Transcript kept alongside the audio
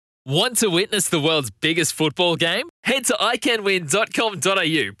Want to witness the world's biggest football game? Head to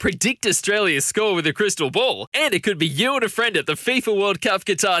iCanWin.com.au, predict Australia's score with a crystal ball, and it could be you and a friend at the FIFA World Cup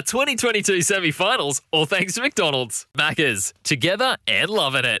Qatar 2022 semi-finals, all thanks to McDonald's. Maccas, together and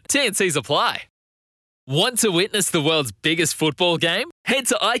loving it. TNCs apply. Want to witness the world's biggest football game? Head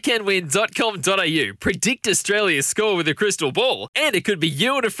to iCanWin.com.au, predict Australia's score with a crystal ball, and it could be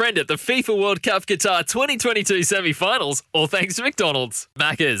you and a friend at the FIFA World Cup Qatar 2022 semi-finals, all thanks to McDonald's.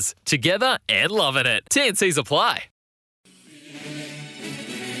 Maccas, together and loving it. TNCs apply.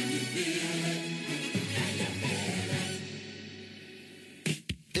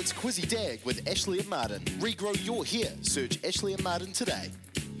 It's Quizzy Dag with Ashley and Martin. Regrow your hair. Search Ashley and Martin today.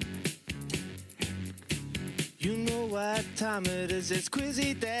 You know what time it is, it's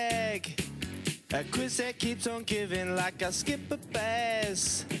Quizzy Dag. A quiz that keeps on giving like a skipper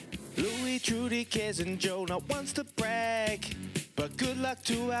bass. Louis, Trudy, Kez and Joe not wants to brag. But good luck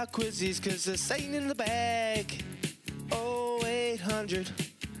to our quizzies cause this ain't in the bag. 0800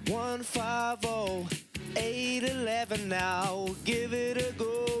 150 811 now, give it a go.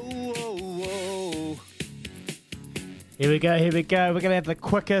 Here we go. We're going to have the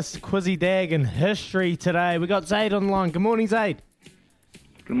quickest Quizzy Dag in history today. We got Zaid on the line. Good morning, Zaid.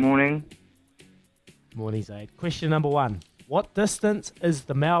 Good morning. Morning, Zaid. Question number 1. What distance is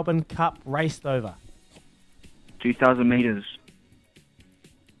the Melbourne Cup raced over? 2,000 metres.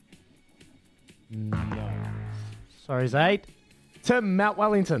 No. Sorry, Zaid. Tim, Mount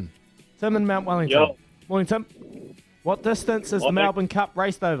Wellington. Tim in Mount Wellington. Yo. Morning, Tim. What distance is the Melbourne Cup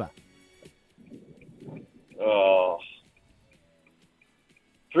raced over?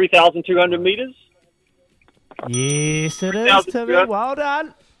 3,200 metres. Yes, it is, Timmy. Well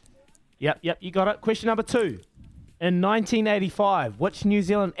done. Yep, you got it. Question number 2. In 1985, which New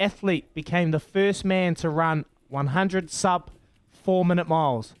Zealand athlete became the first man to run 100 sub 4-minute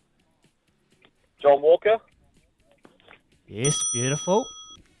miles? John Walker. Yes, beautiful.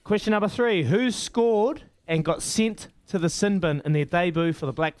 Question number 3. Who scored and got sent to the sin bin in their debut for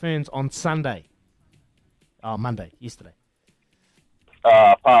the Black Ferns on Sunday? Oh, Monday, yesterday.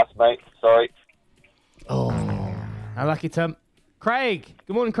 Pass, mate. Sorry. Oh, unlucky, Tim. Craig.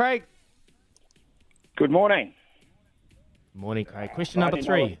 Good morning, Craig. Good morning. Morning, Craig. Question number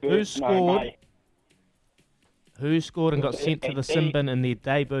 3. Who scored? Who scored and got sent to the sin bin in their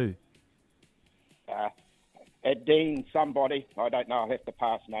debut? At Dean, somebody. I don't know. I'll have to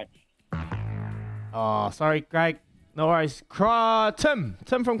pass, mate. Oh, sorry, Craig. No worries. Tim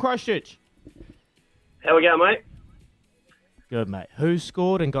from Christchurch. How we go, mate? Good, mate. Who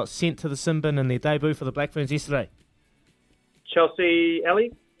scored and got sent to the sin bin in their debut for the Black Ferns yesterday? Chelsea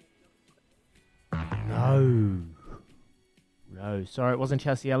Ellie. No, sorry, it wasn't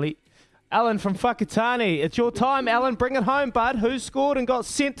Chelsea Ellie. Alan from Whakatane. It's your time, Alan. Bring it home, bud. Who scored and got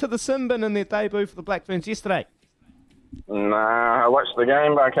sent to the sin bin in their debut for the Black Ferns yesterday? Nah, I watched the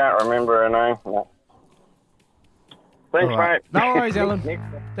game, but I can't remember her name. No. Thanks, Right. mate. No worries, Alan.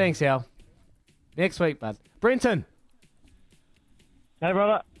 Thanks, Al. Next week, bud. Brenton. Hey,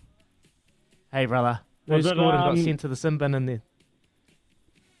 brother. Hey, brother. Who Was it, scored and got sent to the sin bin in there?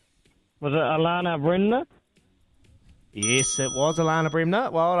 Was it Alana Bremner? Yes, it was Alana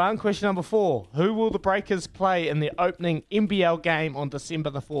Bremner. Well done. Question number 4. Who will the Breakers play in the opening NBL game on December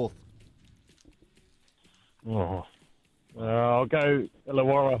the 4th? Oh. I'll go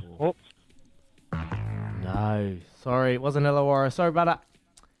Illawarra. Oops. No. Sorry, it wasn't Illawarra. Sorry, brother.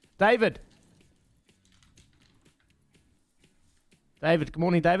 David. Good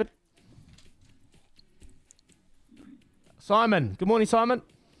morning, David. Simon. Good morning, Simon.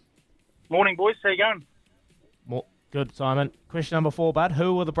 Morning, boys. How you going? Good, Simon. Question number 4, bud.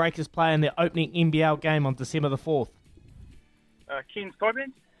 Who will the Breakers play in their opening NBL game on December the 4th? Ken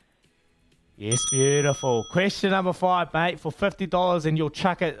Skybank. Yes, beautiful. Question number 5, mate, for $50, and you'll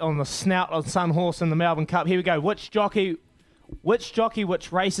chuck it on the snout of Sun Horse in the Melbourne Cup. Here we go. Which jockey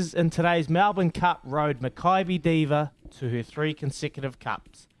which races in today's Melbourne Cup rode Makybe Diva to her 3 consecutive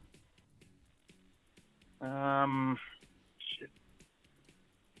cups? Shit.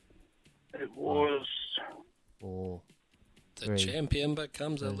 It was... The champion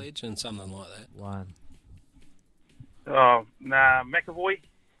becomes a legend, something like that. 1. Oh, nah, McAvoy?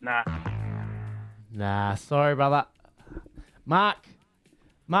 Nah, sorry, brother. Mark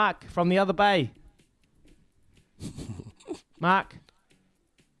from the other bay. Mark.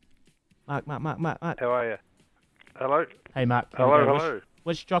 How are you? Hello? Hey, Mark. Hello.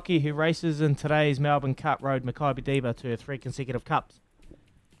 Which jockey who races in today's Melbourne Cup rode Makybe Diva to her 3 consecutive cups?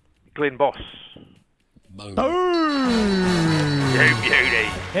 Glenn Boss. Boom. You beauty.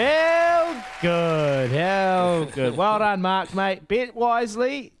 How good. Well done, Mark, mate. Bet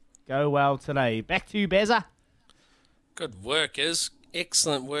wisely. go well today. Back to you, Bezza. Good work,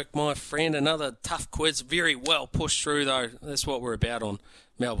 excellent work, my friend. Another tough quiz, very well pushed through though. That's what we're about on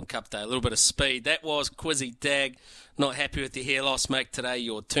Melbourne Cup Day. A little bit of speed. That was Quizzy Dag. Not happy with your hair loss, mate. Today,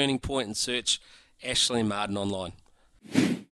 your turning point and search. Ashley Martin online.